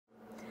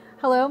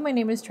Hello, my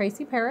name is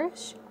Traci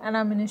Parrish, and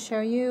I'm going to show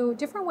you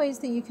different ways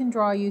that you can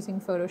draw using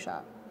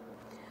Photoshop.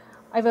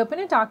 I've opened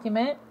a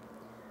document,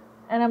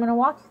 and I'm going to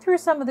walk you through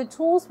some of the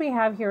tools we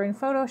have here in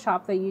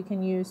Photoshop that you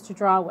can use to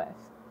draw with.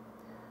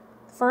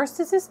 First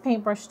is this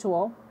paintbrush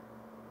tool.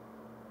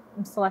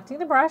 I'm selecting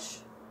the brush.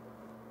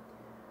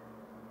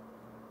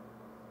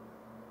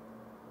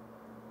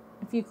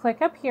 If you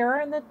click up here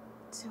in the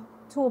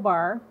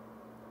toolbar,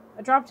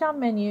 a drop-down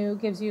menu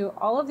gives you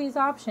all of these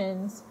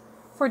options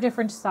for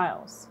different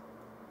styles.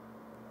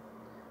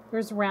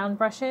 There's round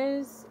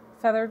brushes,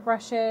 feathered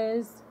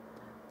brushes,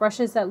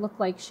 brushes that look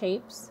like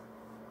shapes,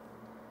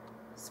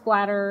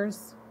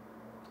 splatters,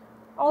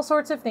 all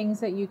sorts of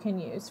things that you can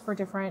use for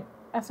different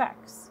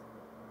effects.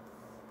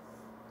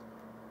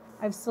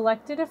 I've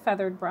selected a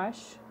feathered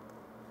brush.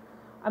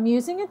 I'm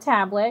using a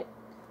tablet,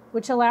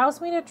 which allows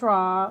me to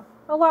draw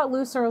a lot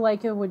looser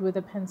like it would with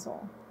a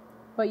pencil.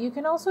 But you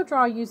can also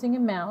draw using a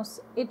mouse.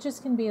 It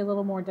just can be a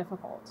little more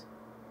difficult.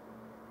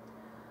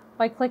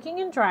 By clicking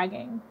and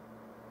dragging,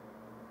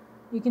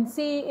 you can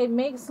see it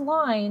makes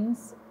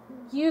lines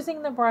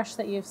using the brush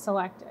that you've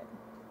selected.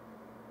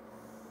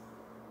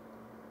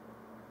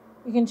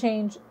 You can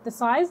change the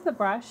size of the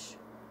brush,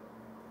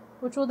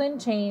 which will then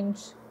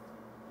change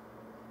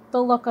the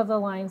look of the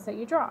lines that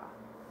you draw.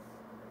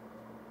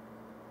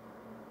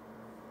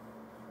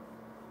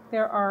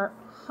 There are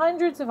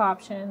hundreds of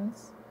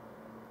options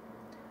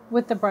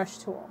with the brush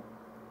tool.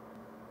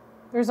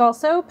 There's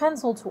also a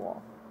pencil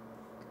tool.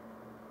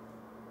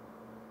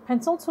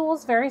 Pencil tool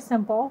is very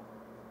simple.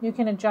 You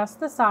can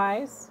adjust the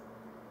size,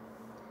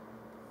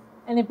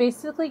 and it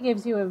basically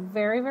gives you a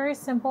very, very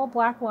simple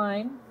black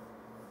line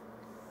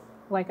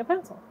like a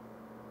pencil.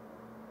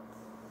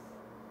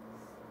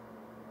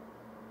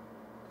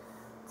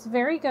 It's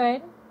very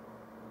good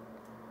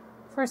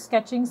for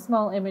sketching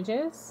small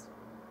images,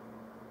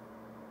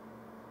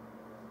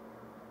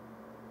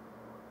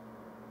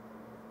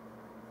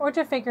 or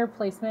to figure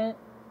placement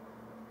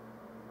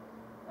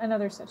and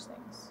other such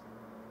things.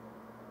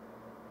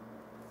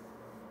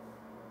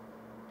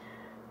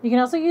 You can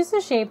also use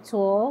the shape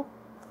tool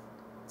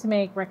to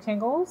make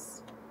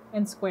rectangles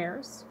and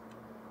squares.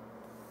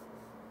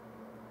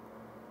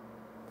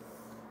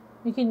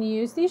 You can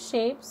use these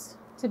shapes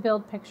to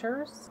build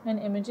pictures and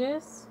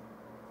images.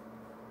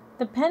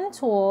 The pen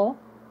tool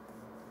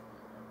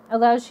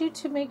allows you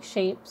to make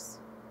shapes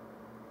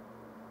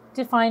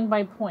defined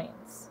by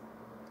points.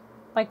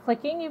 By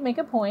clicking, you make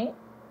a point,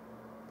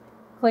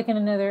 click in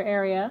another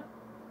area,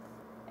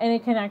 and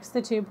it connects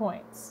the 2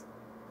 points.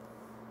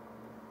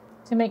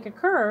 To make a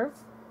curve,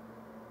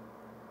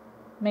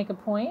 make a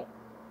point,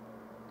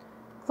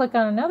 click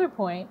on another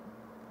point,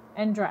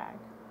 and drag.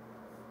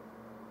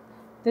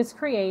 This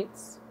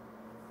creates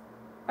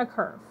a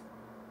curve.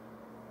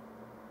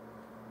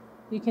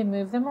 You can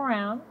move them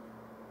around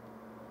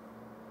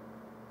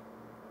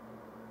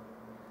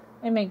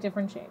and make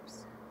different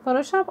shapes.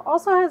 Photoshop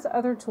also has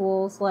other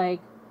tools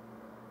like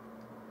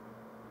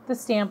the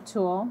stamp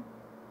tool,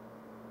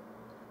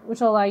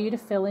 which will allow you to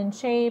fill in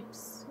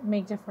shapes,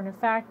 make different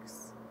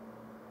effects.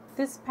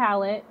 This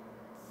palette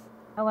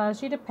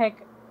allows you to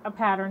pick a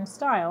pattern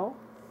style.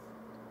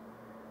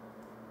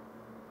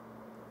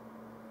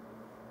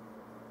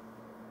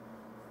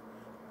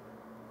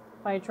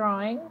 By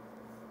drawing,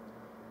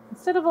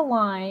 instead of a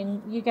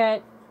line, you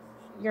get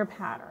your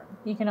pattern.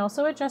 You can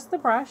also adjust the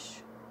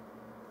brush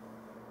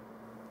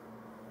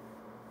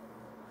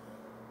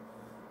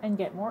and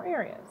get more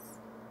areas.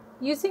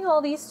 Using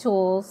all these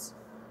tools,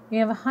 you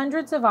have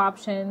hundreds of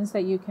options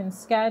that you can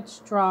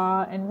sketch,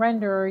 draw, and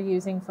render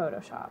using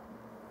Photoshop.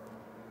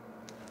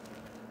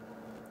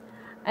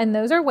 And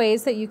those are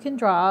ways that you can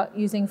draw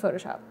using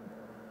Photoshop.